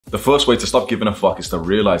The first way to stop giving a fuck is to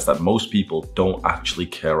realize that most people don't actually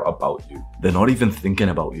care about you. They're not even thinking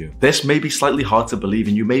about you. This may be slightly hard to believe,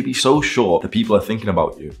 and you may be so sure that people are thinking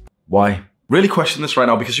about you. Why? Really question this right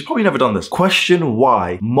now, because you've probably never done this. Question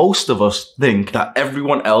why most of us think that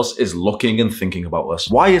everyone else is looking and thinking about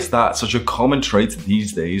us. Why is that such a common trait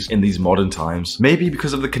these days in these modern times? Maybe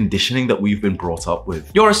because of the conditioning that we've been brought up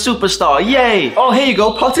with. You're a superstar, yay! Oh, here you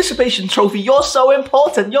go, participation trophy. You're so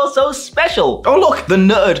important, you're so special. Oh look, the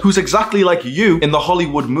nerd who's exactly like you in the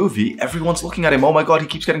Hollywood movie. Everyone's looking at him. Oh my god, he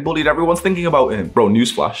keeps getting bullied. Everyone's thinking about him. Bro,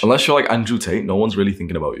 newsflash. Unless you're like Andrew Tate, no one's really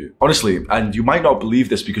thinking about you. Honestly, and you might not believe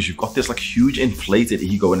this because you've got this like huge inflated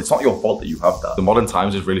ego, and it's not your fault that you have that. The modern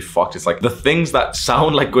times is really fucked. It's like the things that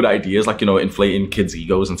sound like good ideas, like, you know, inflating kids'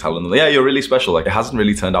 egos and telling them, yeah, you're really special. Like, it hasn't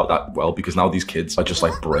really turned out that well, because now these kids are just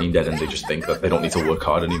like brain dead and they just think that they don't need to work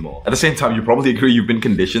hard anymore. At the same time, you probably agree you've been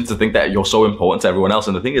conditioned to think that you're so important to everyone else,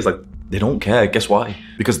 and the thing is, like, they don't care. Guess why?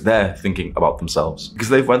 Because they're thinking about themselves. Because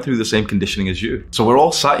they've went through the same conditioning as you. So we're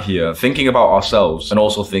all sat here thinking about ourselves and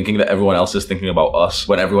also thinking that everyone else is thinking about us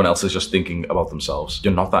when everyone else is just thinking about themselves.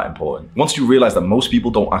 You're not that important. Once you realize that most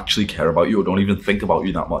people don't actually care about you or don't even think about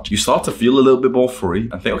you that much, you start to feel a little bit more free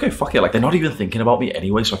and think, okay, fuck it. Like, they're not even thinking about me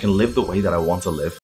anyway, so I can live the way that I want to live.